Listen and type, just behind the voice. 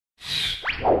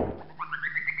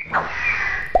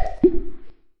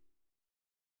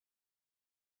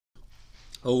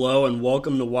Hello and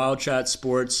welcome to Wild Chat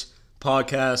Sports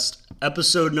Podcast,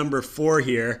 episode number 4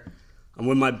 here. I'm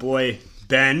with my boy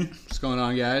Ben. What's going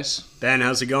on, guys? Ben,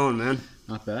 how's it going, man?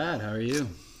 Not bad. How are you?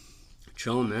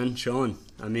 Chilling, man, chilling.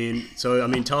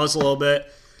 Tell us a little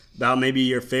bit about maybe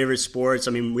your favorite sports.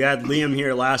 We had Liam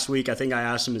here last week. I think I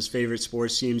asked him his favorite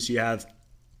sports teams. Do you have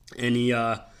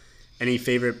any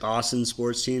favorite Boston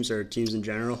sports teams or teams in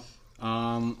general?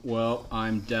 Well,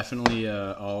 I'm definitely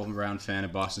an all-around fan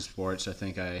of Boston sports. I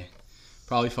think I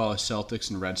probably follow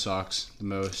Celtics and Red Sox the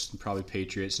most, and probably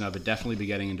Patriots. And I would definitely be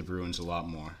getting into Bruins a lot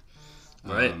more.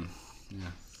 Right.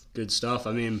 Yeah. Good stuff.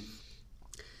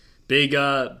 Big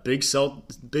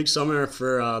summer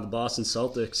for the Boston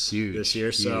Celtics Huge, this year.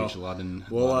 Huge. So a lot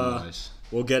of noise.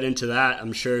 We'll get into that,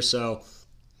 I'm sure. So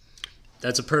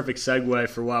that's a perfect segue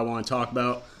for what I want to talk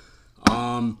about.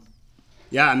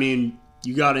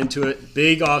 You got into it.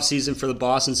 Big offseason for the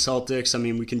Boston Celtics.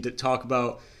 We can talk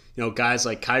about guys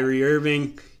like Kyrie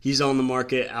Irving. He's on the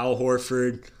market. Al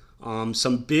Horford.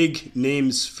 Some big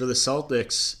names for the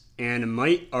Celtics, and it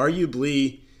might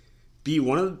arguably be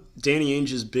one of Danny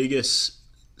Ainge's biggest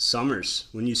summers.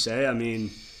 When you say,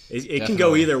 it can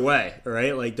go either way,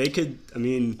 right? Like they could.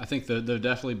 I think they've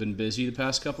definitely been busy the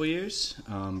past couple of years,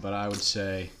 but I would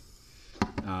say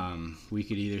we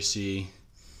could either see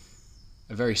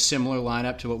a very similar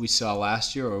lineup to what we saw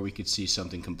last year, or we could see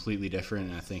something completely different,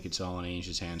 and I think it's all in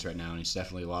Ainge's hands right now, and it's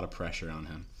definitely a lot of pressure on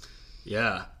him.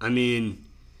 Yeah,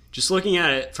 just looking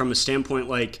at it from a standpoint,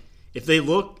 like, if they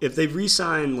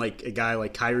re-sign, like, a guy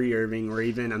like Kyrie Irving, or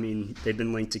even, they've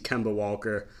been linked to Kemba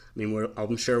Walker,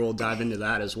 I'm sure we'll dive into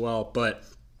that as well, but,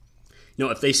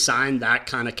 if they sign that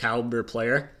kind of caliber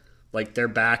player, like, they're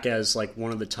back as, like,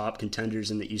 one of the top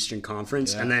contenders in the Eastern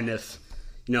Conference, yeah. And then if,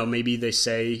 maybe they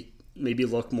say, maybe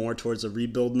look more towards a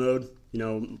rebuild mode,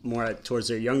 more towards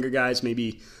their younger guys.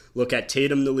 Maybe look at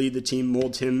Tatum to lead the team,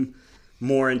 mold him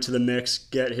more into the mix,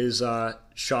 get his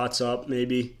shots up,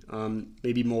 maybe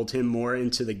mold him more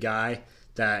into the guy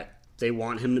that they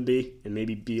want him to be, and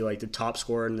maybe be like the top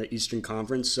scorer in the Eastern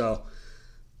Conference. So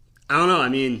I don't know.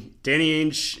 Danny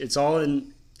Ainge, it's all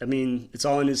in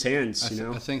his hands.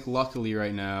 I think luckily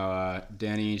right now,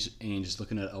 Danny Ainge is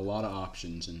looking at a lot of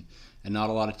options, and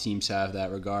not a lot of teams have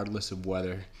that, regardless of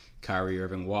whether Kyrie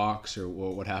Irving walks or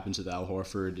what happens with Al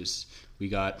Horford. Is we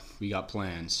got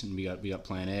plans, and we got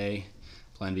Plan A,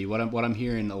 Plan B. What I'm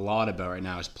hearing a lot about right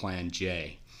now is Plan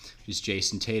J, which is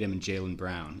Jason Tatum and Jaylen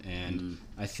Brown, and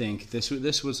I think this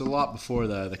was a lot before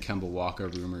the Kemba Walker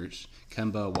rumors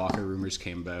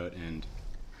came about,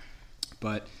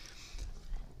 but.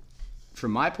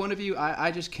 From my point of view,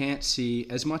 I just can't see,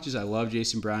 as much as I love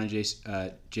Jaylen Brown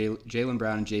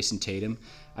and Jason Tatum,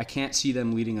 I can't see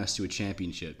them leading us to a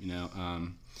championship.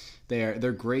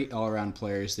 They're great all-around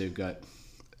players. They've got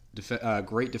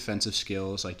great defensive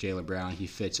skills, like Jaylen Brown. He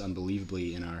fits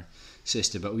unbelievably in our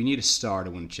system, but we need a star to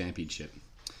win a championship.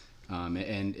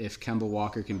 And if Kemba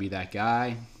Walker can be that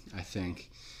guy, I think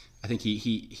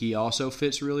he also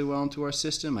fits really well into our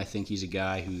system. I think he's a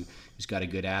guy who's got a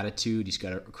good attitude. He's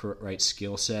got a right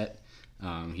skill set.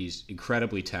 He's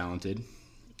incredibly talented.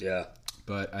 Yeah.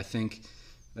 But I think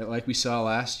that, like we saw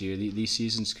last year, these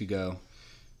seasons could go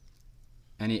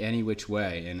any which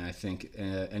way, and I think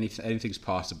anything's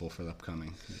possible for the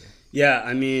upcoming year.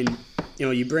 Yeah,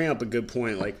 you bring up a good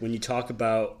point. Like, when you talk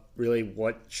about really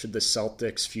what should the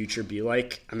Celtics' future be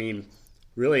like,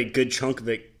 really a good chunk of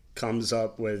it comes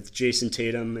up with Jason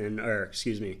Tatum and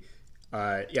Jaylen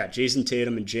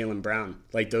Brown,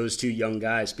 like those two young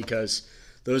guys, because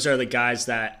those are the guys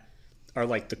that are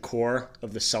like the core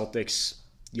of the Celtics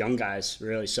young guys,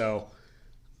 really. So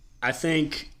I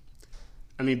think,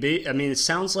 it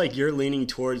sounds like you're leaning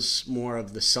towards more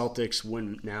of the Celtics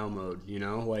win now mode,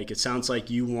 like it sounds like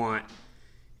you want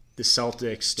the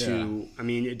Celtics to,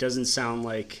 it doesn't sound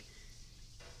like,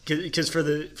 because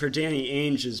for Danny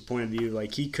Ainge's point of view,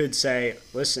 like, he could say,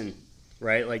 listen,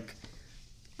 right, like,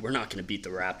 we're not going to beat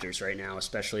the Raptors right now,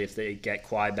 especially if they get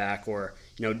Kawhi back, or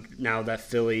now that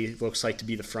Philly looks like to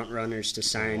be the front runners to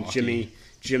sign Jimmy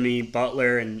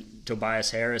Butler and Tobias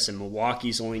Harris, and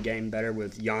Milwaukee's only getting better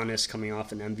with Giannis coming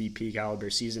off an MVP caliber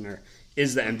season, or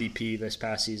is the MVP this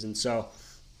past season. So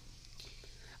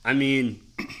what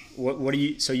do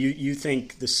you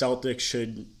think the Celtics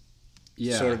should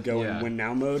sort of go in win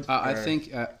now mode? I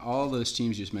think all those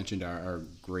teams you just mentioned are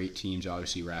great teams.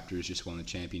 Obviously, Raptors just won the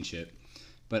championship.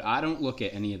 But I don't look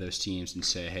at any of those teams and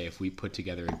say, hey, if we put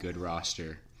together a good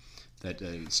roster that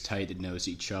is tight, that knows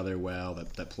each other well,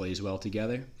 that plays well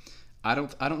together, I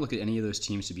don't look at any of those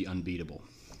teams to be unbeatable.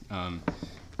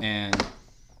 And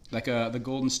like the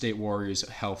Golden State Warriors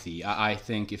healthy, I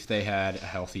think if they had a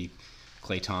healthy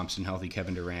Klay Thompson, healthy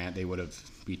Kevin Durant, they would have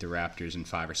beat the Raptors in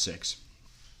 5 or 6.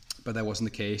 But that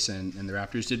wasn't the case, and the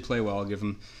Raptors did play well. I'll give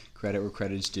them credit where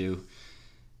credit's due.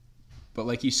 But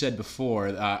like you said before,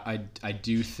 I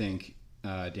do think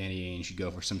Danny Ainge should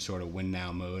go for some sort of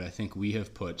win-now mode. I think we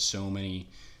have put so many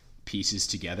pieces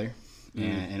together.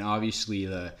 And obviously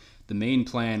the main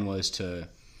plan was to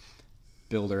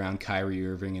build around Kyrie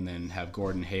Irving and then have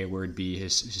Gordon Hayward be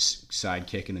his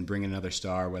sidekick and then bring in another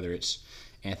star, whether it's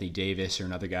Anthony Davis or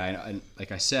another guy. And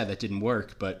like I said, that didn't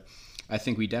work, but I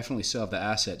think we definitely still have the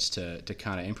assets to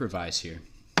kind of improvise here.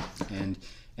 And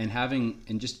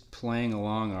just playing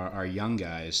along our young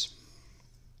guys,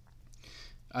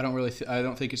 I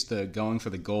don't think it's the going for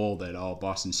the goal that all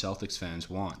Boston Celtics fans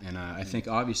want. And I think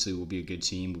obviously we'll be a good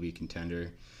team, we'll be a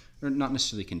contender, or not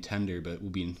necessarily contender, but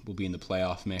we'll be in the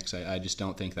playoff mix. I just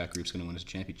don't think that group's going to win us a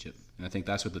championship, and I think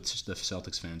that's what the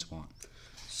Celtics fans want.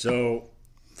 So,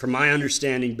 from my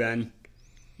understanding, Ben,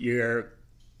 you're a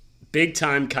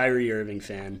big-time Kyrie Irving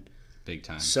fan. Big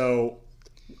time. So,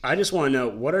 I just want to know,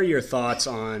 what are your thoughts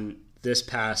on this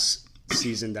past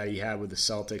season that he had with the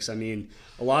Celtics? I mean,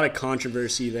 a lot of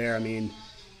controversy there. I mean,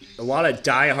 a lot of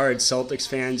diehard Celtics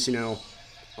fans,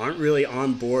 aren't really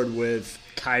on board with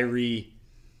Kyrie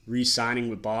re-signing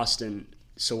with Boston.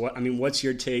 So, what's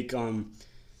your take on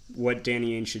what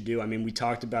Danny Ainge should do? I mean, we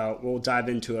talked about, we'll dive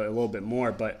into it a little bit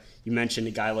more, but you mentioned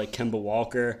a guy like Kemba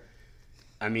Walker.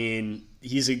 I mean,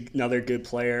 he's another good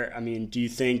player. I mean, do you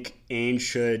think Ainge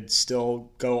should still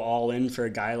go all in for a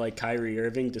guy like Kyrie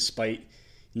Irving, despite,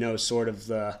 sort of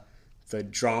the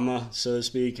drama, so to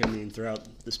speak, throughout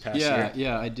this past year?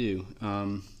 Yeah, I do.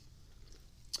 I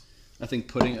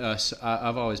think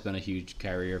I've always been a huge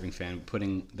Kyrie Irving fan.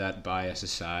 Putting that bias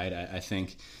aside, I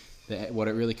think that what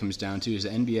it really comes down to is the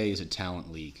NBA is a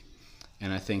talent league.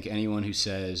 And I think anyone who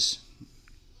says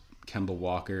Kemba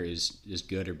Walker is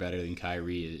good or better than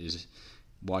Kyrie is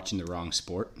watching the wrong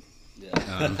sport.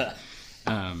 Yeah.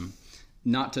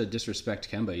 Not to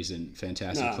disrespect Kemba, he's a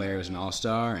fantastic player, he's an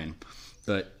all-star,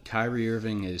 but Kyrie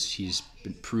Irving he's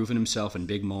been proven himself in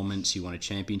big moments. He won a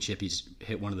championship. He's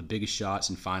hit one of the biggest shots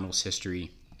in finals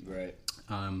history. Right.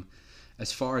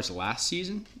 As far as last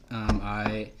season,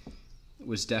 I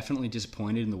was definitely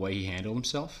disappointed in the way he handled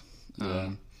himself.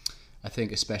 Yeah. I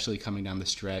think especially coming down the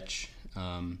stretch,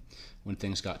 when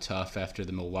things got tough after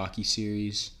the Milwaukee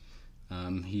series,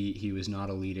 he was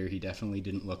not a leader. He definitely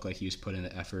didn't look like he was putting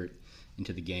the effort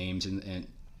into the games and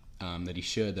that he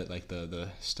should, that like the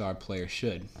star player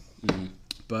should. Mm-hmm.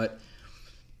 But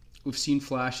we've seen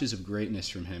flashes of greatness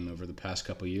from him over the past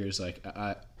couple of years. Like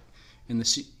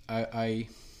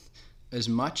as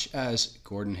much as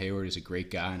Gordon Hayward is a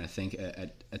great guy, and I think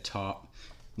at top,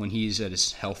 when he's at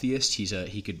his healthiest,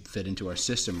 he could fit into our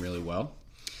system really well.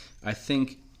 I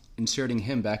think inserting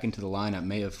him back into the lineup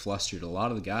may have flustered a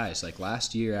lot of the guys. Like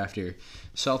last year, after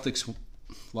Celtics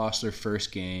lost their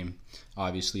first game,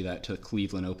 obviously that took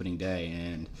Cleveland opening day,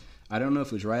 and I don't know if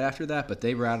it was right after that, but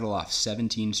they rattled off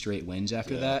 17 straight wins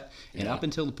after that. And up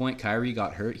until the point Kyrie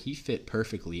got hurt, he fit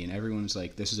perfectly, and everyone's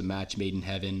like, this is a match made in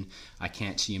heaven. I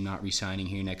can't see him not re-signing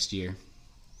here next year.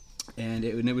 And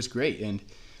it was great. And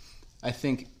I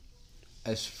think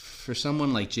as for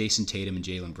someone like Jason Tatum and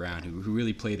Jaylen Brown, who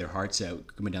really played their hearts out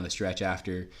coming down the stretch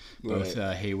after both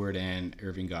Hayward and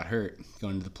Irving got hurt,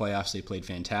 going into the playoffs, they played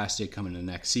fantastic. Coming into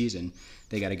the next season,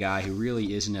 they got a guy who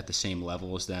really isn't at the same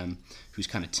level as them, who's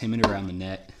kind of timid around the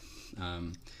net,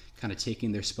 kind of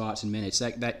taking their spots and minutes.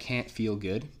 That can't feel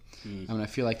good. I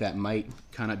feel like that might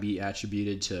kind of be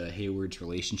attributed to Hayward's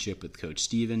relationship with Coach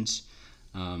Stevens.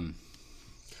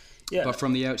 But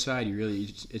from the outside,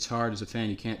 it's hard as a fan.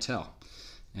 You can't tell.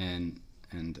 And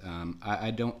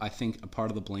I think a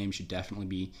part of the blame should definitely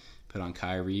be put on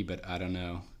Kyrie, but I don't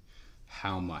know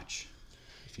how much,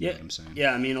 if you know what I'm saying.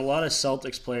 Yeah, a lot of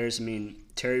Celtics players,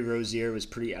 Terry Rozier was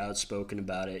pretty outspoken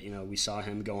about it. We saw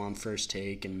him go on First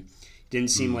Take, and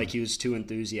didn't seem like he was too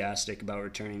enthusiastic about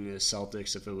returning to the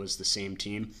Celtics if it was the same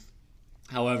team.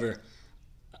 However,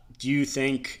 do you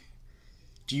think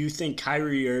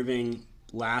Kyrie Irving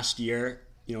last year,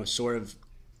 sort of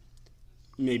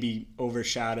maybe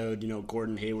overshadowed,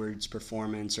 Gordon Hayward's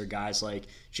performance or guys like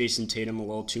Jason Tatum a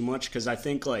little too much? Because I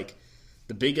think like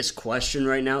the biggest question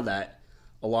right now that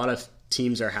a lot of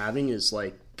teams are having is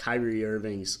like Kyrie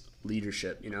Irving's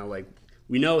leadership. Like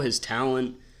we know his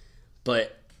talent,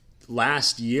 but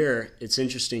last year it's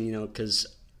interesting, because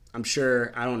I'm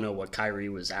sure, I don't know what Kyrie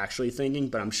was actually thinking,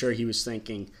 but I'm sure he was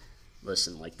thinking,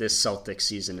 listen, like this Celtics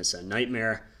season is a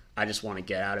nightmare. I just want to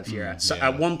get out of here.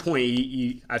 At one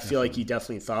point, I feel like he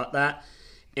definitely thought that.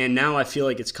 And now I feel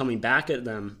like it's coming back at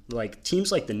them. Like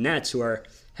teams like the Nets, who are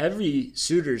heavy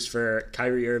suitors for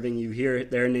Kyrie Irving. You hear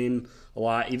their name a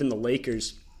lot, even the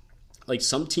Lakers. Like,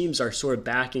 some teams are sort of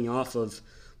backing off of,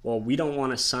 well, we don't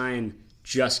want to sign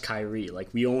just Kyrie. Like,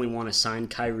 we only want to sign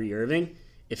Kyrie Irving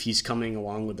if he's coming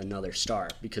along with another star,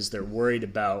 because they're worried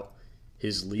about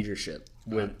his leadership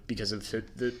because of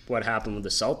what happened with the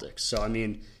Celtics. So, I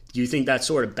mean, do you think that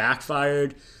sort of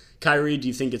backfired Kyrie? Do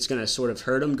you think it's going to sort of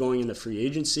hurt him going into free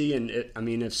agency? And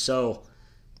if so,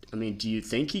 do you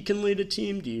think he can lead a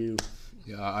team?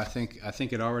 Yeah, I think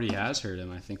it already has hurt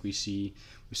him. I think we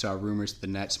saw rumors that the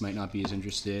Nets might not be as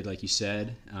interested, like you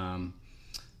said.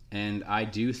 And I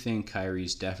do think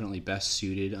Kyrie's definitely best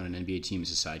suited on an NBA team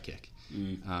as a sidekick.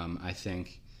 I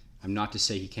think, I'm not to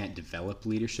say he can't develop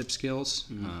leadership skills,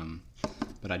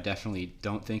 but I definitely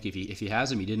don't think if he has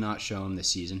them, he did not show them this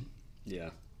season. Yeah.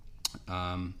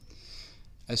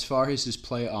 As far as his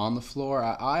play on the floor,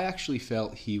 I actually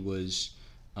felt he was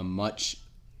a much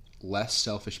less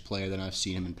selfish player than I've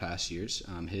seen him in past years.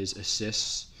 His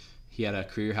assists, he had a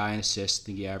career high in assists. I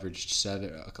think he averaged seven,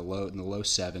 in the low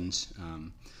sevens.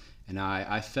 And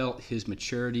I felt his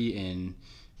maturity in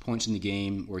points in the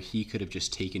game where he could have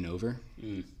just taken over.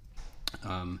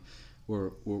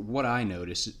 Or what I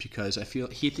noticed is because I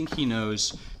think he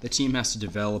knows the team has to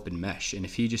develop and mesh, and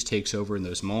if he just takes over in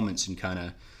those moments and kind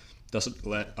of doesn't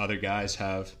let other guys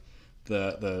have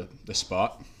the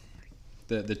spot,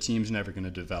 the team's never going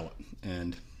to develop.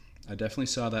 And I definitely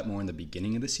saw that more in the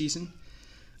beginning of the season.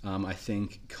 I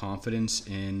think confidence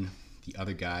in the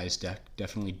other guys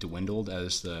definitely dwindled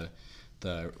as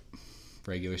the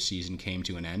regular season came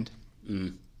to an end.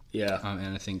 Yeah.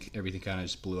 And I think everything kind of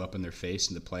just blew up in their face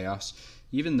in the playoffs.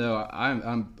 Even though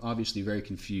I'm obviously very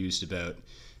confused about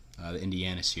the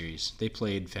Indiana series. They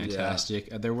played fantastic.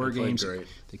 Yeah. There were games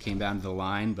that came down to the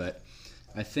line, but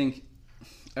I think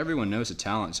everyone knows the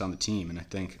talent's on the team, and I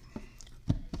think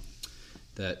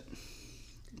that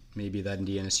maybe that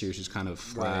Indiana series was kind of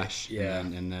flash,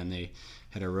 and then they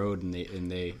had a road, and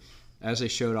they as they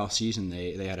showed all season,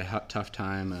 they had a tough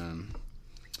time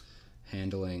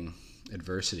handling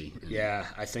adversity. Yeah,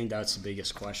 I think that's the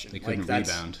biggest question. They couldn't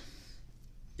rebound.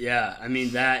 Yeah, I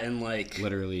mean that, and like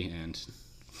literally, and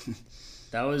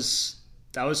that was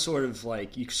sort of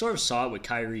like, you sort of saw it with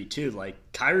Kyrie too. Like,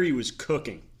 Kyrie was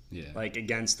cooking, like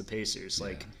against the Pacers.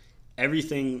 Like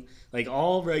everything, like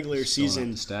all regular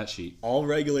season, stat sheet. All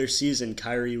regular season,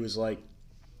 Kyrie was like,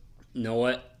 you know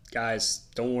what, guys,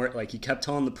 don't worry. Like, he kept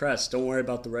telling the press, don't worry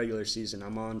about the regular season.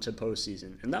 I'm on to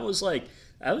postseason, and that was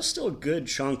still a good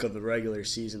chunk of the regular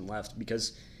season left,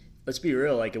 because let's be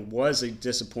real, like, it was a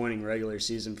disappointing regular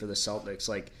season for the Celtics.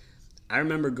 Like, I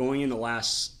remember going into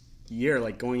last year,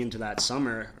 like going into that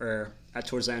summer, or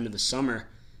towards the end of the summer,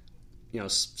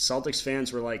 Celtics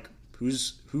fans were like,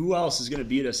 who else is going to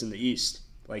beat us in the East?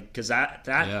 Like, because at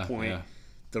that point,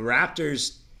 the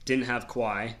Raptors didn't have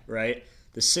Kawhi, right?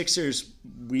 The Sixers,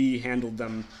 we handled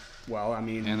them well. I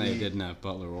mean, and they didn't have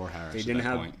Butler or Harris. They didn't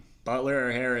have Butler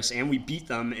or Harris, and we beat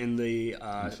them in the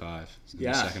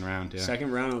the second round. Yeah,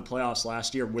 second round of the playoffs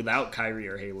last year without Kyrie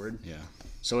or Hayward. Yeah.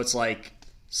 So it's like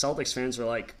Celtics fans were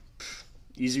like,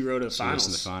 easy road to the finals.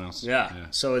 In the finals. Yeah.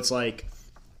 So it's like,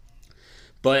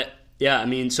 but yeah, I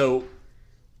mean, so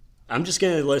I'm just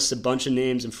gonna list a bunch of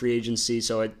names in free agency.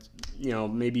 So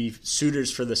maybe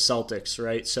suitors for the Celtics,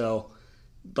 right? So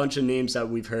a bunch of names that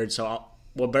we've heard. So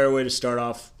what better way to start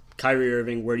off? Kyrie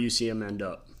Irving, where do you see him end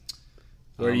up?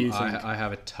 Where do you think? I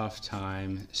have a tough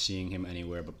time seeing him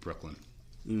anywhere but Brooklyn.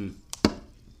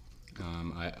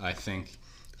 I think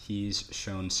he's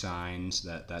shown signs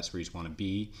that that's where he's want to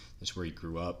be. That's where he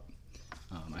grew up.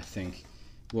 I think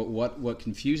what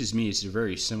confuses me is it's a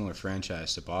very similar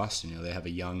franchise to Boston. They have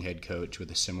a young head coach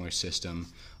with a similar system.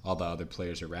 All the other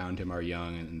players around him are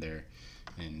young,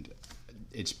 and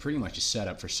it's pretty much a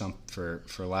setup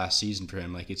for last season for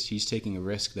him. Like, he's taking a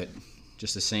risk that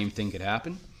just the same thing could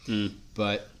happen.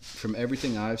 But from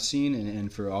everything I've seen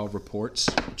and for all reports,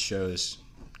 it shows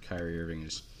Kyrie Irving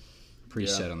is pretty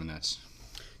set on the Nets.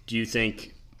 Do you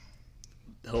think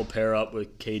he'll pair up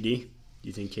with KD? Do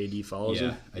you think KD follows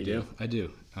him? I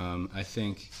do. I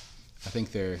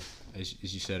think they're, as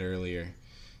you said earlier,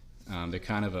 they're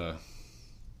kind of a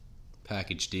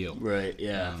package deal. Right.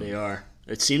 Yeah, they are.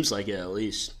 It seems like it, at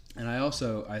least. And I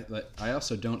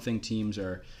also don't think teams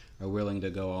are willing to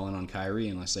go all in on Kyrie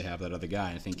unless they have that other guy.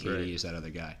 And I think KD is that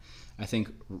other guy. I think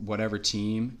whatever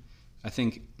team, I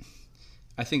think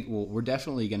we're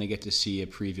definitely going to get to see a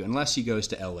preview, unless he goes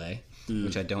to LA,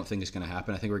 which I don't think is going to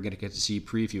happen. I think we're going to get to see a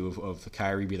preview of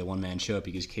Kyrie be the one-man show,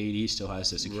 because KD still has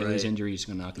this Achilles injury. He's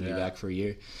not going to be back for a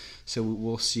year. So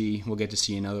we'll get to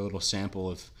see another little sample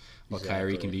of what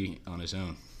Kyrie can be on his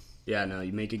own. Yeah, no,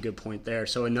 you make a good point there.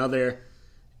 So another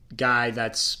guy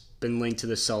that's been linked to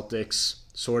the Celtics,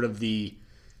 sort of the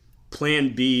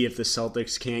plan B if the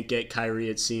Celtics can't get Kyrie,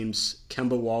 it seems.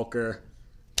 Kemba Walker,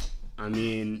 I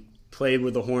mean, played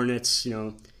with the Hornets,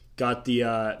 got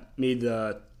made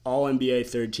the All-NBA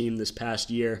third team this past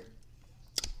year,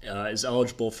 is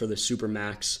eligible for the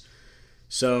Supermax.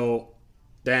 So,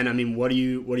 Ben, I mean, what do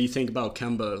you think about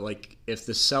Kemba? Like, if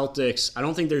the Celtics, I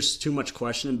don't think there's too much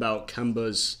question about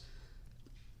Kemba's,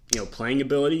 playing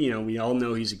ability. We all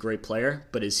know he's a great player,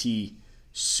 but is he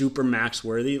super max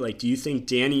worthy? Like, do you think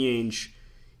Danny Ainge,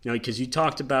 because you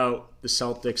talked about the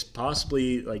Celtics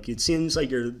possibly, like, it seems like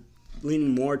you're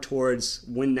leaning more towards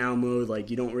win now mode, like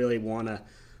you don't really want to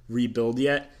rebuild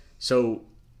yet. So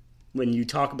when you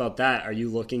talk about that, are you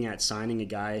looking at signing a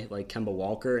guy like Kemba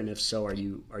Walker? And if so, are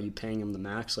you paying him the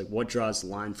max? Like, what draws the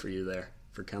line for you there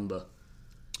for Kemba?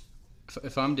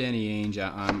 If I'm Danny Ainge,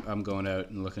 I'm going out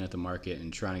and looking at the market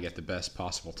and trying to get the best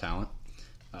possible talent.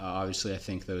 Obviously, I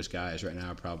think those guys right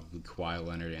now are probably Kawhi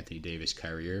Leonard, Anthony Davis,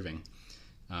 Kyrie Irving.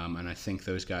 And I think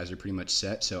those guys are pretty much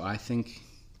set. So I think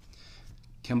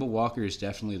Kemba Walker is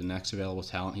definitely the next available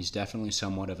talent. He's definitely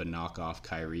somewhat of a knockoff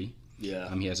Kyrie.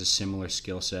 Yeah. He has a similar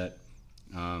skill set,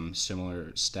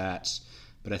 similar stats.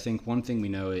 But I think one thing we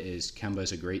know is Kemba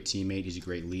is a great teammate. He's a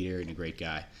great leader and a great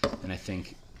guy. And I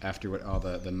think after what all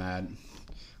the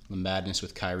madness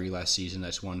with Kyrie last season,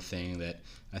 that's one thing that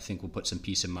I think will put some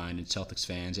peace of mind in Celtics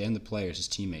fans and the players as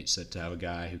teammates, that to have a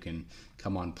guy who can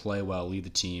come on, play well, lead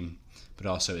the team, but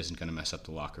also isn't going to mess up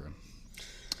the locker room.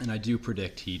 And I do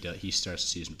predict he starts the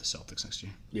season with the Celtics next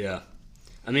year. Yeah.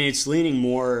 I mean, it's leaning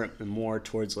more and more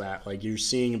towards that. Like, you're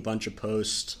seeing a bunch of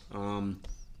posts,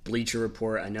 Bleacher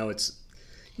Report. I know it's,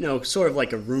 sort of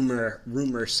like a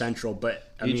rumor central,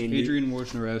 but I mean, Adrian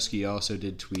Wojnarowski also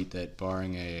did tweet that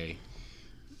barring a,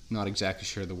 not exactly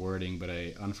sure the wording, but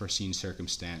a unforeseen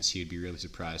circumstance, he would be really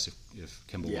surprised if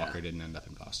Kemba Walker didn't end up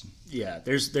in Boston. Yeah,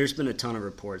 there's been a ton of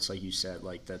reports, like you said,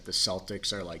 like that the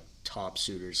Celtics are like top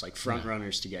suitors, like front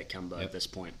runners to get Kemba at this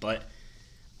point. But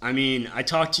I mean, I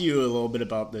talked to you a little bit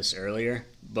about this earlier,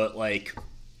 but like,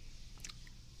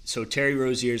 so Terry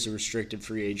Rozier is a restricted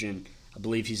free agent. I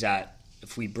believe he's at,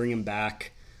 if we bring him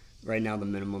back, right now the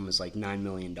minimum is like $9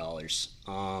 million.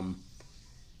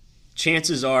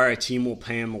 Chances are a team will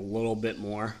pay him a little bit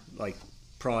more, like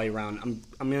probably around,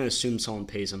 I'm going to assume someone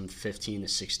pays him 15 to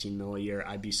 16 mil a year.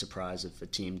 I'd be surprised if a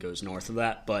team goes north of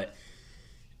that. But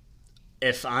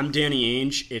if I'm Danny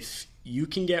Ainge, if you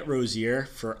can get Rozier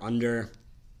for under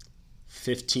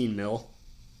 15 mil,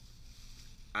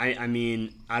 I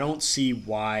mean, I don't see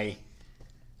why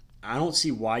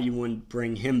you wouldn't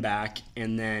bring him back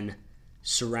and then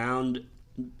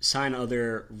sign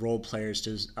other role players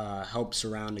to help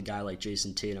surround a guy like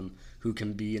Jason Tatum, who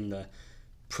can be in the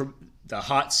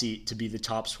hot seat to be the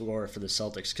top scorer for the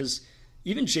Celtics. Because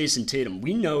even Jason Tatum,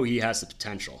 we know he has the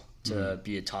potential to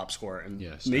be a top scorer, and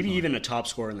maybe even a top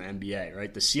scorer in the NBA,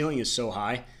 right? The ceiling is so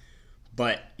high,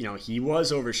 but he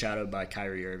was overshadowed by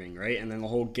Kyrie Irving, right? And then the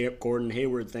whole Gordon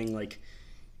Hayward thing,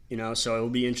 so it'll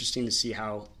be interesting to see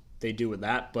how they do with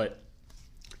that. But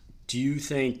do you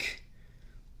think,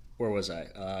 where was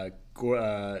I?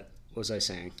 What was I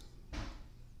saying?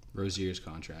 Rozier's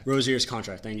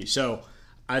contract. Thank you. So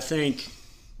I think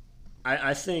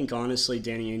honestly,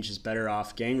 Danny Ainge is better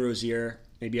off getting Rozier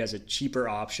maybe as a cheaper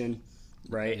option,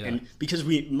 right? Yeah. And because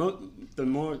the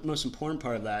most important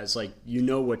part of that is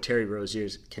what Terry Rozier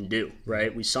can do,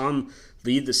 right? We saw him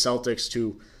lead the Celtics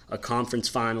to a conference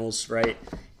finals, right?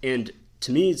 And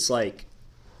to me, it's like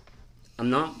I'm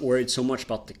not worried so much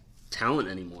about the talent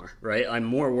anymore, right? I'm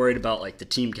more worried about the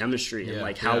team chemistry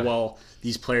and how well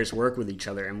these players work with each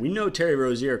other. And we know Terry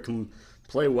Rozier can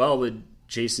play well with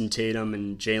Jason Tatum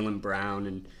and Jaylen Brown,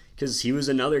 and because he was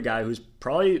another guy who's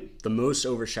probably the most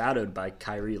overshadowed by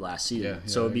Kyrie last season.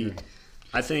 So it'd be,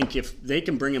 I think if they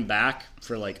can bring him back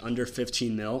for under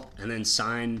 15 mil and then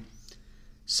sign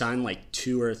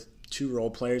two role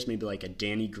players, maybe a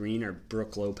Danny Green or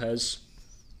Brook Lopez.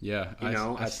 Yeah,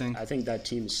 I think that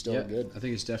team is still good. I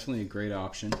think it's definitely a great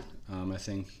option. I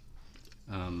think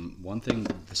one thing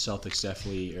the Celtics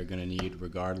definitely are going to need,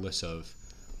 regardless of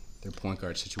their point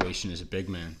guard situation, is a big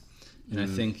man. And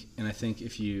I think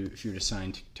if you were to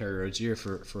sign Terry Rozier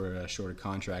for a shorter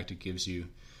contract, it gives you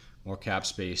more cap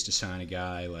space to sign a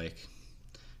guy like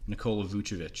Nikola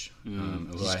Vucevic,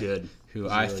 who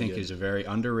I think is a very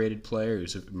underrated player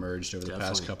who's emerged over the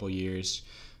past couple years.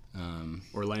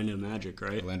 Orlando Magic,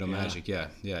 right? Magic, yeah.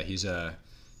 He's a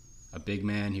big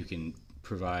man who can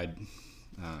provide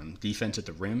defense at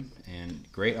the rim and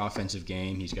great offensive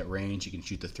game. He's got range. He can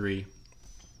shoot the three.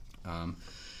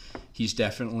 He's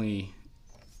definitely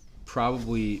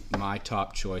probably my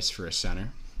top choice for a center.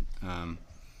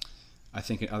 I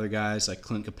think other guys like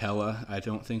Clint Capella, I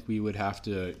don't think we would have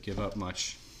to give up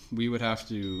much. We would have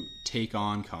to take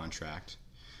on contract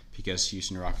because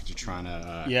Houston Rockets are trying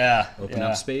to open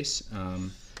up space.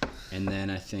 And then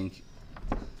I think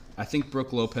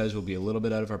Brook Lopez will be a little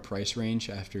bit out of our price range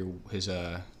after his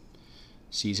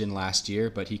season last year,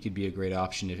 but he could be a great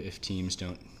option if teams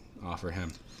don't offer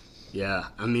him. Yeah,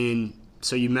 I mean,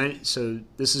 so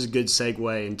this is a good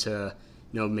segue into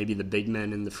maybe the big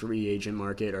men in the free agent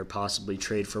market or possibly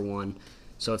trade for one.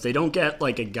 So if they don't get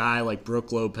like a guy like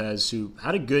Brook Lopez, who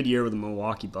had a good year with the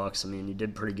Milwaukee Bucks, I mean, he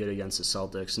did pretty good against the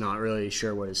Celtics. Not really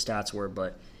sure what his stats were,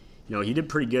 but he did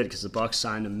pretty good because the Bucks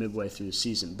signed him midway through the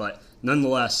season. But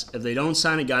nonetheless, if they don't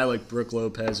sign a guy like Brook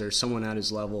Lopez or someone at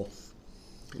his level,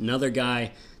 another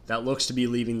guy that looks to be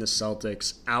leaving the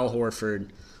Celtics, Al Horford,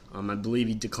 I believe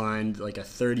he declined like a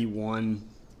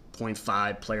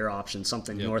 31.5 player option,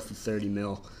 something north of 30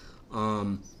 mil.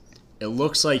 It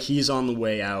looks like he's on the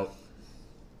way out.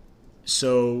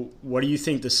 So what do you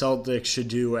think the Celtics should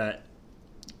do at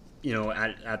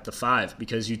the 5?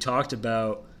 Because you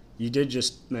did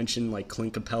just mention like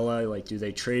Clint Capella. Like, do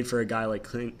they trade for a guy like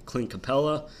Clint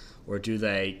Capella, or do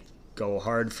they go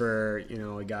hard for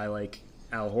a guy like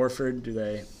Al Horford?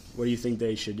 What do you think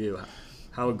they should do?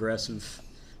 How aggressive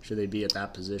should they be at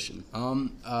that position?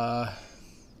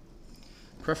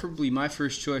 Preferably, my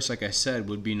first choice, like I said,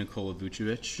 would be Nikola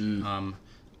Vucevic.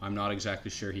 I'm not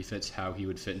exactly sure how he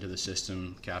would fit into the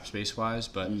system cap space wise,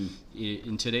 but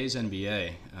in today's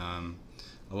NBA,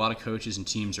 a lot of coaches and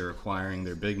teams are requiring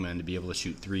their big men to be able to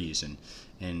shoot threes, and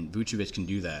Vucevic can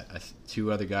do that.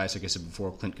 Two other guys, like I said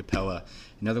before, Clint Capella,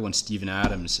 another one, Steven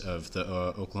Adams of the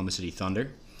Oklahoma City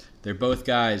Thunder. They're both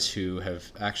guys who have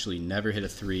actually never hit a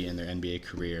three in their NBA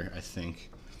career, I think.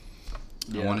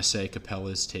 I want to say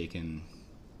Capella's taken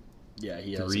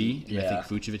 3, and I think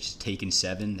Vucevic has taken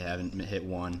 7. They haven't hit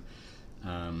one.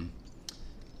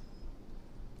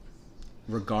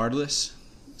 Regardless,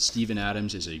 Steven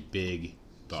Adams is a big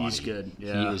body. He's good.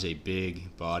 Yeah. He is a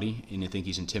big body, and I think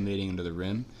he's intimidating under the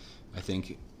rim. I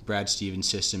think Brad Stevens'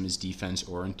 system is defense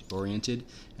oriented,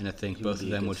 and I think both of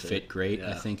them would fit great.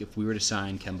 Yeah. I think if we were to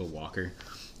sign Kemba Walker,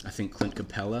 I think Clint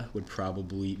Capella would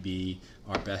probably be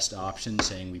our best option,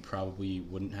 saying we probably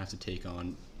wouldn't have to take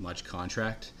on much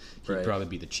contract. He'd probably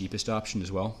be the cheapest option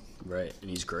as well. Right, and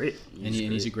he's great.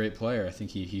 He's a great player. I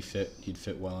think he'd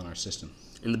fit well in our system.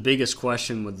 And the biggest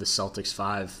question with the Celtics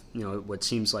 5, what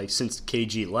seems like since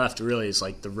KG left really is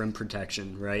like the rim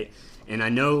protection, right? And I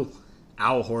know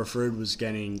Al Horford was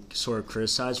getting sort of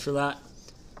criticized for that,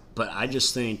 but I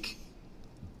just think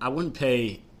I wouldn't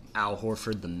pay Al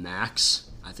Horford the max.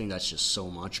 I think that's just so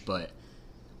much, but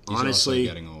he's honestly,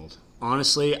 also getting old.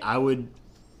 Honestly, I would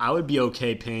be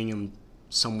okay paying him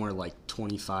somewhere like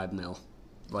 25 mil.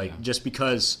 Just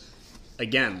because,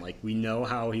 again, like we know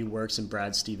how he works in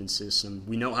Brad Stevens' system.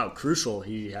 We know how crucial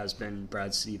he has been in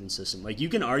Brad Stevens' system. Like, you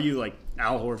can argue like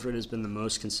Al Horford has been the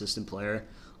most consistent player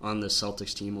on the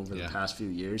Celtics team over the past few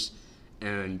years,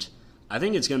 and I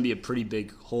think it's going to be a pretty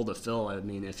big hole to fill. I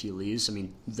mean, if he leaves, I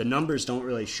mean, the numbers don't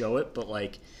really show it, but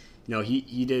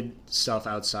he did stuff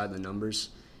outside the numbers,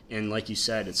 and like you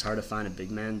said, it's hard to find a big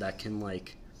man that can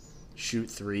like shoot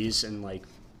threes and like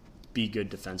be good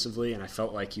defensively, and I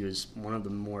felt like he was one of the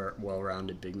more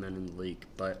well-rounded big men in the league.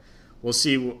 But we'll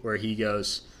see where he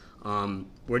goes.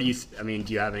 Where do you? Do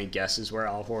you have any guesses where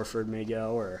Al Horford may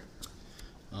go? Or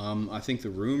I think the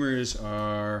rumors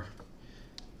are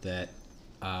that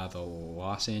the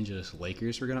Los Angeles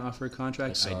Lakers were going to offer a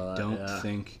contract. I don't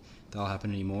think that'll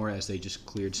happen anymore, as they just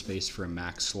cleared space for a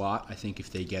max slot. I think if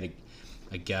they get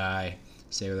a guy,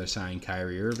 say they're signing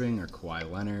Kyrie Irving or Kawhi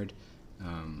Leonard,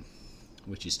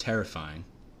 which is terrifying,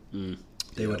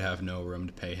 they would have no room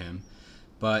to pay him.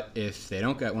 But if they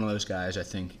don't get one of those guys, I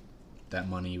think that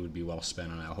money would be well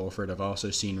spent on Al Horford. I've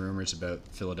also seen rumors about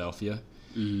Philadelphia.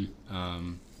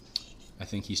 I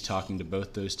think he's talking to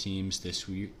both those teams this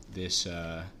week,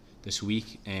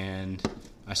 and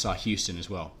I saw Houston as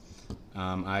well.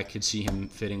 I could see him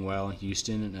fitting well in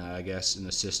Houston, I guess, in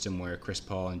a system where Chris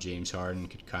Paul and James Harden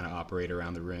could kind of operate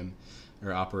around the rim,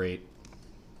 or operate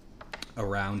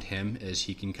around him, as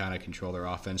he can kind of control their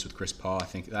offense with Chris Paul. I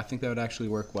think that would actually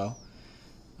work well.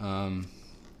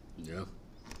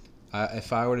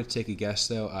 If I were to take a guess,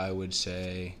 though, I would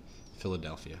say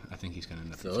Philadelphia. I think he's going to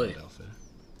end up in Philadelphia.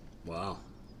 Wow,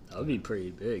 that would be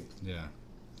pretty big. Yeah,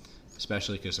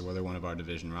 especially because they're one of our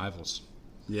division rivals.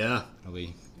 Yeah,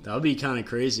 that would be kind of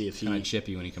crazy if he kind of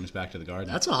chippy when he comes back to the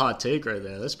Garden. That's a hot take right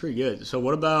there. That's pretty good. So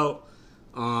what about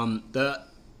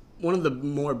one of the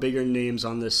more bigger names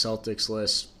on this Celtics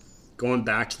list, going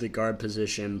back to the guard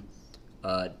position,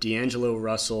 D'Angelo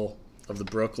Russell of the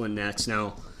Brooklyn Nets.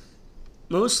 Now,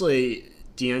 mostly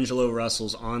D'Angelo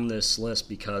Russell's on this list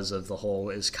because of the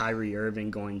whole is Kyrie Irving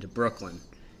going to Brooklyn?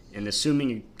 And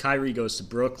assuming Kyrie goes to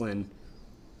Brooklyn,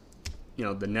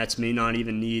 the Nets may not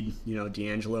even need,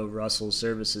 D'Angelo Russell's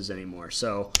services anymore.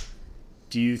 So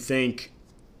do you think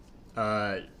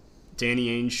Danny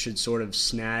Ainge should sort of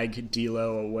snag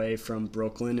D'Lo away from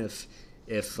Brooklyn if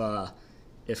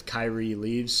Kyrie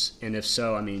leaves? And if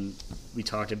so, I mean, we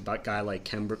talked about a guy like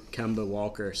Kemba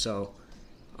Walker. So,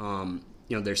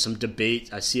 there's some debate.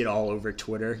 I see it all over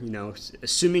Twitter.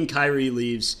 Assuming Kyrie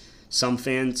leaves, some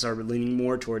fans are leaning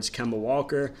more towards Kemba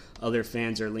Walker. Other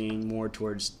fans are leaning more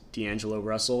towards D'Angelo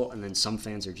Russell. And then some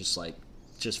fans are just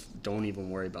don't even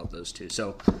worry about those two.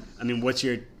 So, I mean, what's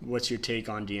your take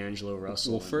on D'Angelo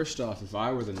Russell? Well, first off, if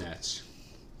I were the Nets,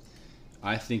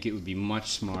 I think it would be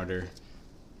much smarter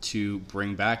to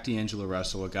bring back D'Angelo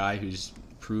Russell, a guy who's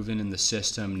proven in the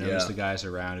system, knows the guys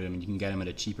around him, and you can get him at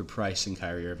a cheaper price than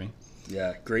Kyrie Irving.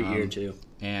 Yeah, great year too.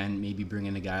 And maybe bring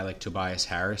in a guy like Tobias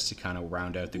Harris to kind of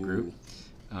round out the group.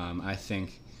 I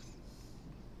think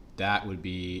that would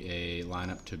be a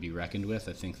lineup to be reckoned with.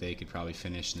 I think they could probably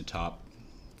finish in the top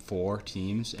 4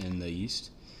 teams in the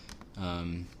East.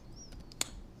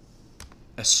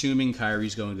 Assuming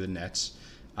Kyrie's going to the Nets,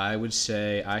 I would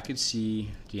say I could see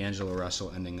D'Angelo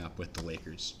Russell ending up with the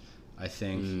Lakers. I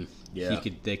think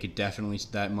they could definitely,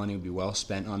 that money would be well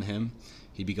spent on him.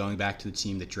 He'd be going back to the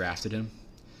team that drafted him.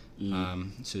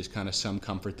 So there's kind of some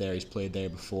comfort there. He's played there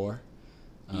before.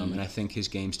 And I think his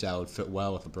game style would fit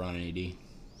well with LeBron and AD.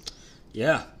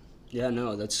 Yeah,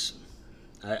 no,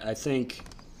 I think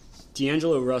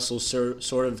D'Angelo Russell's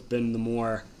sort of been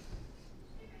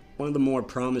one of the more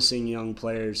promising young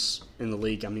players in the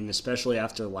league. I mean, especially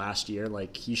after last year,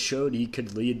 like he showed he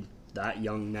could lead that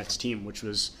young Nets team, which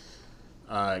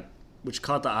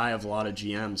caught the eye of a lot of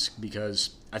GMs,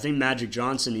 because I think Magic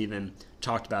Johnson even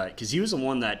talked about it, because he was the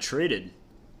one that traded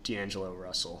D'Angelo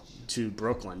Russell to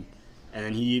Brooklyn, and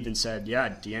then he even said,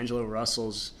 D'Angelo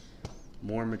Russell's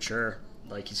more mature,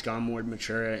 like he's gone more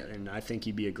mature, and I think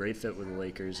he'd be a great fit with the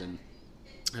Lakers, and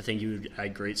I think he would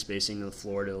add great spacing to the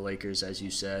floor to the Lakers, as you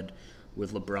said,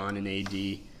 with LeBron and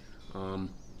AD.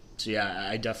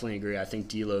 I definitely agree. I think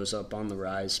D'Lo's up on the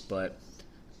rise, but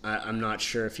I'm not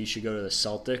sure if he should go to the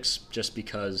Celtics, just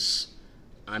because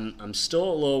I'm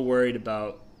still a little worried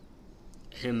about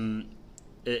him.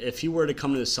 If he were to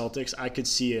come to the Celtics, I could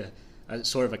see a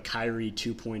sort of a Kyrie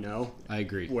 2.0. I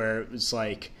agree. Where it's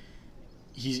like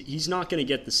he's not going to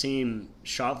get the same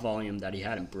shot volume that he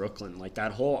had in Brooklyn. Like,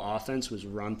 that whole offense was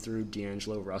run through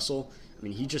D'Angelo Russell. I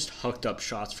mean, he just hooked up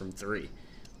shots from 3.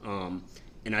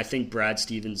 And I think Brad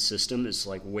Stevens' system is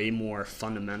like way more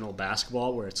fundamental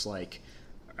basketball, where it's like,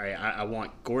 all right, I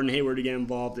want Gordon Hayward to get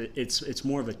involved. It's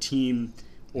more of a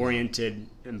team-oriented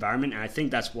environment, and I think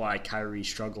that's why Kyrie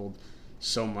struggled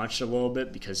so much a little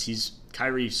bit, because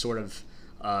Kyrie sort of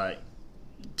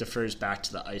defers back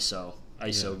to the ISO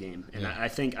game, and I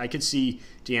think I could see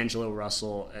D'Angelo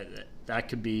Russell. That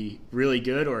could be really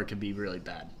good, or it could be really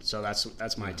bad. So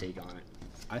that's my take on it.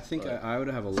 I think I would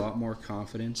have a lot more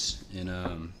confidence in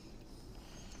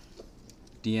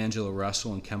D'Angelo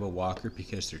Russell and Kemba Walker,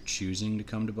 because they're choosing to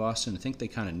come to Boston. I think they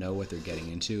kind of know what they're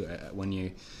getting into. When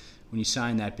you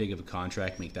sign that big of a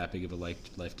contract, make that big of a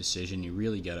life decision, you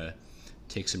really gotta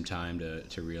take some time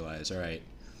to realize, all right,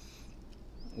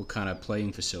 what kind of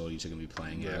playing facilities are going to be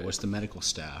playing at? What's the medical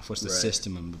staff? What's the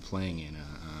system I'm playing in?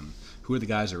 Who are the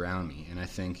guys around me? And I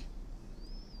think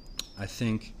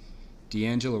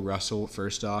D'Angelo Russell,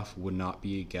 first off, would not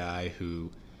be a guy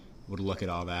who would look at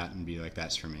all that and be like,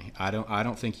 "That's for me." I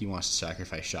don't think he wants to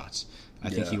sacrifice shots. I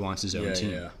think he wants his own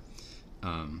team.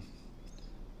 Yeah.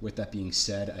 With that being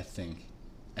said, I think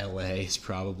LA is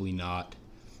probably not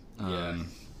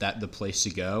the place to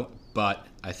go, but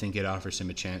I think it offers him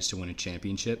a chance to win a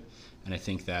championship, and I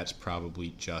think that's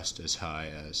probably just as high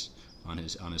as on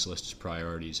his list of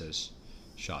priorities as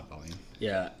shot volume.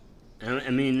 Yeah.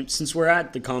 I mean, since we're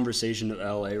at the conversation of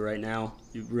LA right now,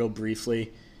 real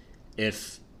briefly,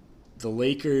 if the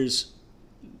Lakers,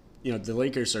 the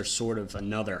Lakers are sort of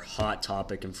another hot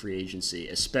topic in free agency,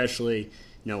 especially,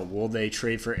 will they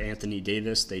trade for Anthony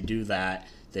Davis? They do that.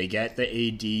 They get the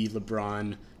AD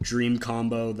LeBron dream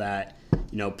combo that,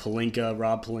 Rob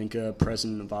Pelinka,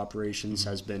 president of operations,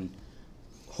 has been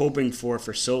hoping for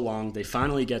so long. They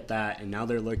finally get that, and now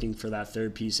they're looking for that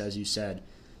third piece, as you said.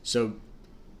 So,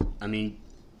 I mean,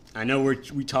 I know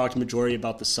we talked majority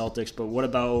about the Celtics, but what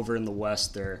about over in the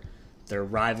West? Their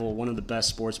rival, one of the best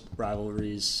sports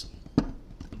rivalries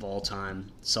of all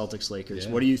time, Celtics-Lakers.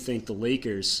 Yeah. What do you think the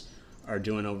Lakers are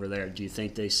doing over there. Do you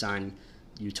think they sign?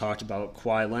 You talked about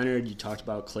Kawhi Leonard, you talked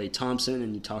about Klay Thompson,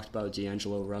 and you talked about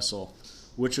D'Angelo Russell.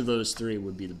 Which of those three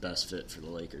would be the best fit for the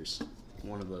Lakers?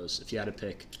 One of those, if you had to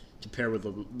pick, to pair with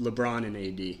LeBron and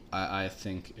AD. I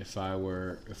think if I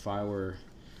were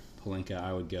Pelinka,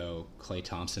 I would go Klay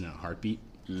Thompson in a heartbeat.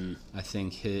 I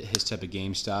think his type of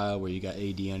game style, where you got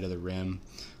AD under the rim,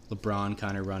 LeBron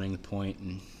kind of running the point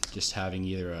and just having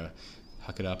either a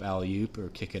huck it up alley-oop or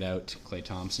kick it out to Klay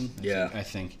Thompson. I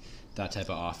think that type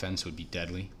of offense would be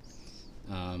deadly.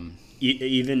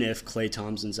 Even if Klay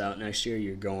Thompson's out next year,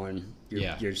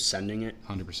 you're sending it?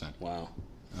 100%. Wow.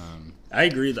 I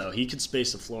agree, though. He could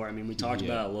space the floor. I mean, we talked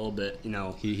about it a little bit.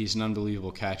 He's an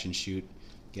unbelievable catch-and-shoot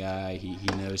guy. He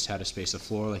knows how to space the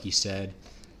floor, like he said.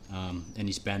 And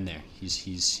he's been there.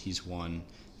 He's won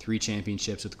 3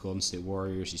 championships with the Golden State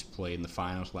Warriors. He's played in the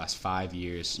finals the last 5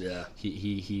 years. Yeah.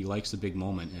 He likes the big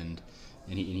moment, and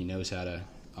he knows how to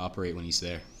operate when he's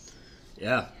there.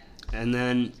 Yeah. And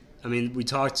then, I mean, we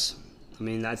talked. I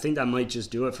mean, I think that might just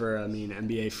do it for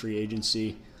NBA free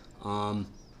agency.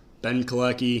 Ben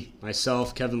Kalecki,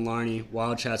 myself, Kevin Larney,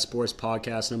 Wild Chat Sports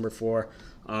Podcast number 4.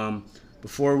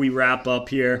 Before we wrap up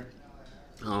here,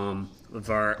 of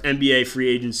our NBA free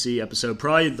agency episode,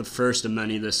 probably the first of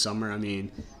many this summer. I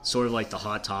mean, sort of like the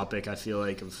hot topic, I feel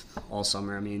like, of all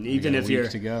summer. I mean, even if you're...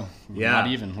 to go. Yeah. Not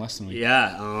even, less than a week.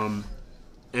 Yeah.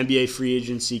 NBA free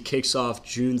agency kicks off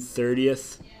June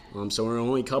 30th, so we're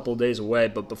only a couple days away.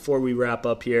 But before we wrap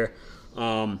up here,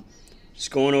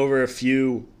 just going over a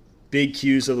few big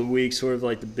cues of the week, sort of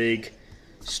like the big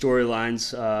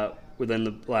storylines within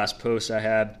the last post I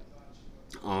had.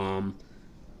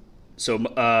 So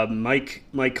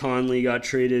Mike Conley got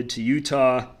traded to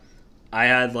Utah. I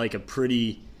had like a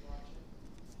pretty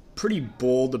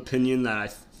bold opinion that I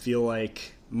feel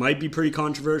like might be pretty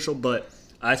controversial, but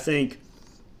I think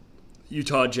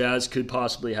Utah Jazz could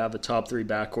possibly have a top 3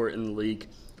 backcourt in the league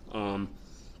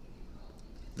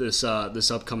this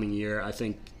upcoming year. I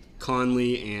think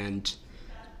Conley and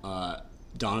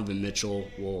Donovan Mitchell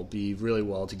will be really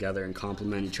well together and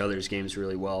complement each other's games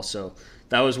really well. So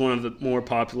that was one of the more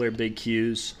popular big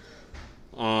cues.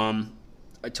 I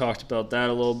talked about that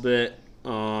a little bit.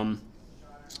 I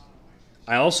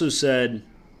also said,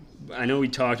 I know we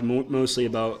talked mostly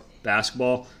about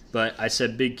basketball, but I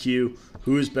said big Q,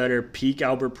 who is better, peak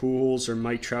Albert Pujols or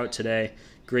Mike Trout today?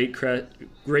 Great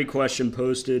question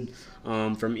posted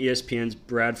from ESPN's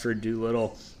Bradford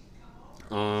Doolittle.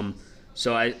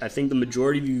 So I think the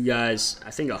majority of you guys,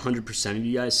 I think 100% of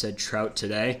you guys said Trout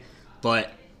today,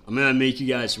 but I'm going to make you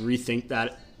guys rethink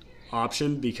that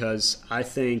option because I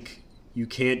think you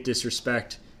can't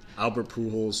disrespect Albert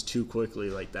Pujols too quickly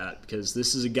like that because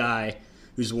this is a guy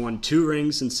who's won 2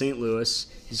 rings in St. Louis.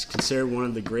 He's considered one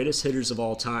of the greatest hitters of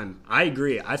all time. I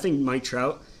agree. I think Mike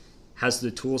Trout has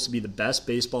the tools to be the best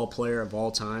baseball player of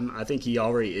all time. I think he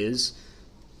already is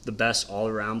the best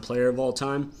all-around player of all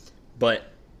time. But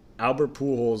Albert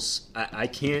Pujols, I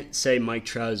can't say Mike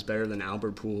Trout is better than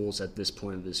Albert Pujols at this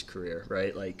point of his career,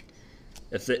 right? Like,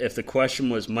 if the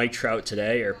question was Mike Trout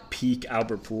today or peak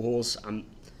Albert Pujols,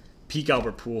 peak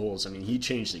Albert Pujols. I mean, he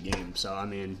changed the game. So I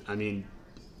mean,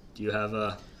 do you have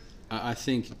a? I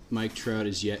think Mike Trout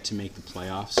is yet to make the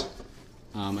playoffs,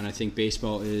 and I think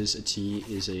baseball is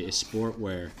a sport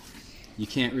where you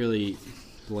can't really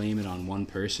blame it on one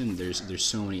person. There's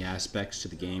so many aspects to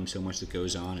the game, so much that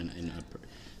goes on in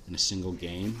a single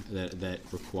game that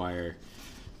require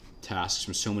tasks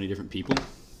from so many different people.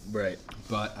 Right.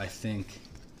 But I think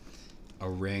a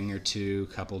ring or two,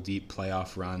 couple deep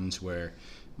playoff runs where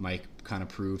Mike kind of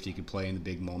proved he could play in the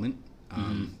big moment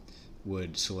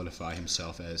would solidify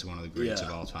himself as one of the greats of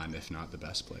all time, if not the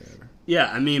best player ever.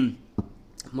 Yeah, I mean,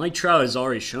 Mike Trout has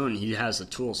already shown he has the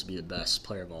tools to be the best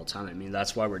player of all time. I mean,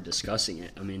 that's why we're discussing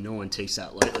it. I mean, no one takes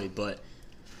that lightly, but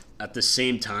at the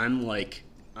same time, like,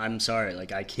 I'm sorry,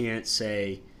 like, I can't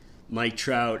say Mike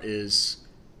Trout is,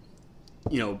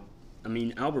 I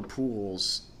mean, Albert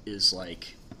Pujols is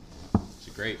like, it's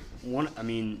a great one. I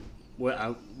mean,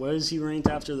 what is he ranked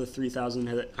after the 3,000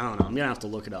 hit? I don't know. I'm gonna have to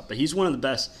look it up. But he's one of the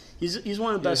best. He's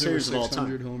one of the best hitters of all time.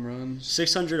 600 home runs.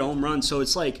 600 home runs. So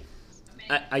it's like,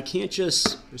 I can't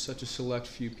just. There's such a select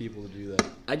few people to do that.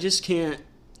 I just can't.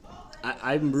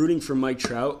 I'm rooting for Mike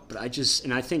Trout, but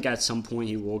and I think at some point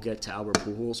he will get to Albert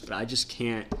Pujols, but I just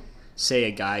can't say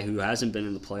a guy who hasn't been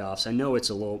in the playoffs. I know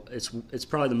it's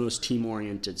probably the most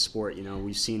team-oriented sport.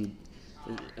 We've seen.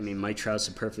 I mean, Mike Trout's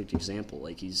a perfect example.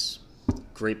 Like, he's a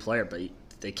great player, but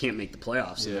they can't make the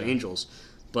playoffs, the Angels.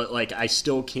 But, like, I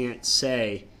still can't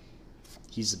say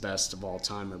he's the best of all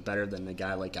time or better than a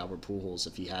guy like Albert Pujols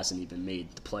if he hasn't even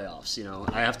made the playoffs.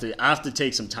 I have to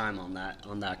take some time on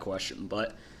that question,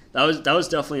 but that was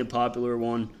definitely a popular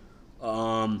one.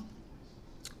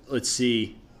 Let's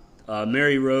see,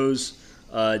 Mary Rose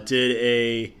did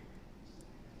a.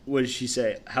 What did she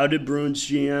say? How did Bruins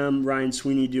GM Ryan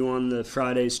Sweeney do on the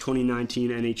Friday's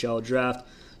 2019 NHL draft?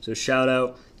 So shout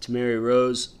out to Mary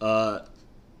Rose.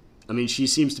 She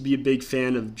seems to be a big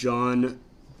fan of John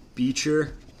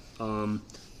Beecher,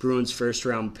 Bruins first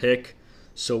round pick.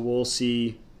 So we'll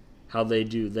see how they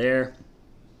do there.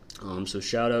 So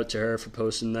shout out to her for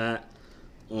posting that.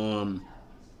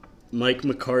 Mike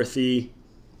McCarthy,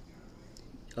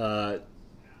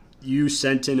 you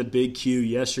sent in a big Q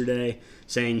yesterday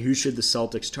saying who should the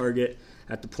Celtics target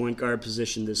at the point guard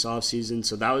position this offseason.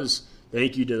 So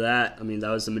thank you to that. That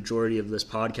was the majority of this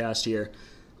podcast here.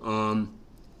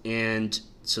 And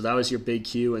so that was your big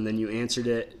Q, and then you answered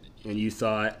it, and you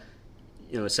thought,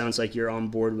 it sounds like you're on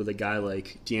board with a guy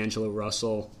like D'Angelo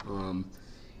Russell. You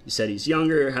said he's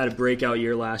younger, had a breakout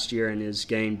year last year, and is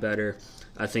getting better.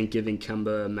 I think giving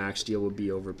Kemba a max deal would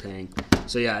be overpaying.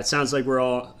 So yeah, it sounds like we're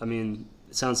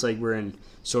in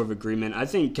sort of agreement. I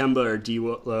think Kemba or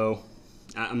D'Lo,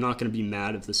 I'm not going to be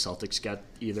mad if the Celtics get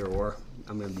either or.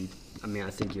 I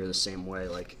think you're the same way.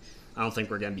 Like, I don't think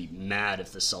we're going to be mad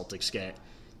if the Celtics get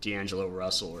D'Angelo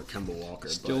Russell or Kemba Walker.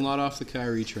 Still not off the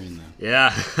Kyrie train, though.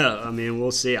 Yeah,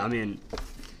 we'll see. That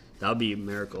would be a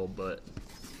miracle, but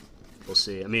we'll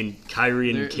see. Kyrie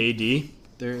and KD.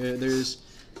 There's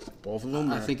both of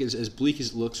them. I think as bleak as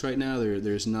it looks right now,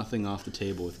 there's nothing off the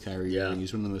table with Kyrie. Yeah.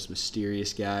 He's one of the most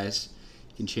mysterious guys.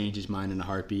 He can change his mind in a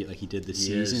heartbeat, like he did this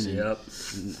season. Yep.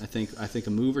 And I think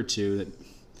a move or two that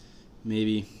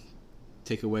maybe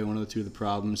take away one or two of the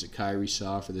problems that Kyrie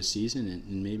saw for this season,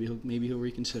 and maybe he'll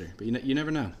reconsider. But you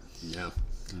never know. No.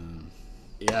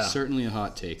 Yeah. Certainly a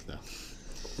hot take, though.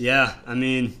 Yeah, I'm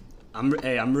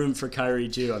rooting for Kyrie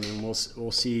too.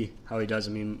 We'll see how he does.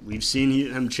 We've seen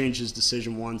him change his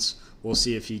decision once. We'll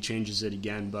see if he changes it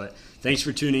again. But thanks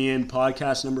for tuning in.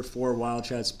 Podcast number 4, Wild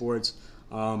Chat Sports.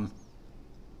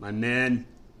 My man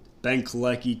Ben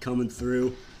Kalecki coming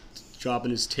through,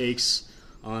 dropping his takes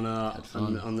on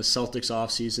the Celtics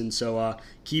offseason. So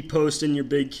keep posting your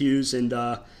big Qs and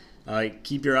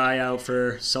keep your eye out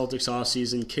for Celtics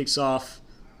offseason. Kicks off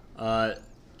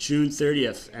June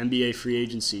 30th, NBA free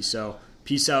agency. So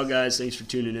peace out, guys. Thanks for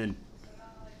tuning in.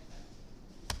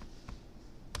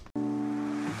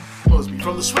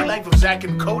 From the Sweet Life of Zach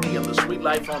and Cody and the Sweet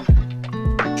Life on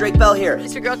Drake Bell here.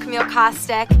 It's your girl Camille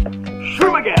Kostek.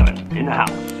 Shermagavin in the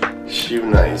house. Shoe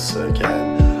Nice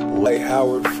again. Lay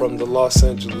Howard from the Los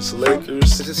Angeles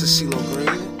Lakers. This is CeeLo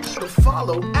Green. To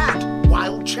follow at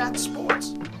Wild Chat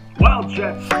Sports. Wild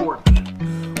Chat Sports.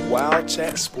 Wild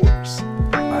Chat Sports.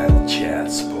 Wild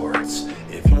Chat Sports.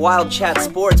 Wild Chat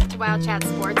Sports. Wild Chat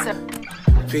Sports.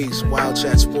 Peace. Wild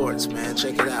Chat Sports, man.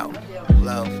 Check it out.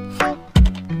 Love.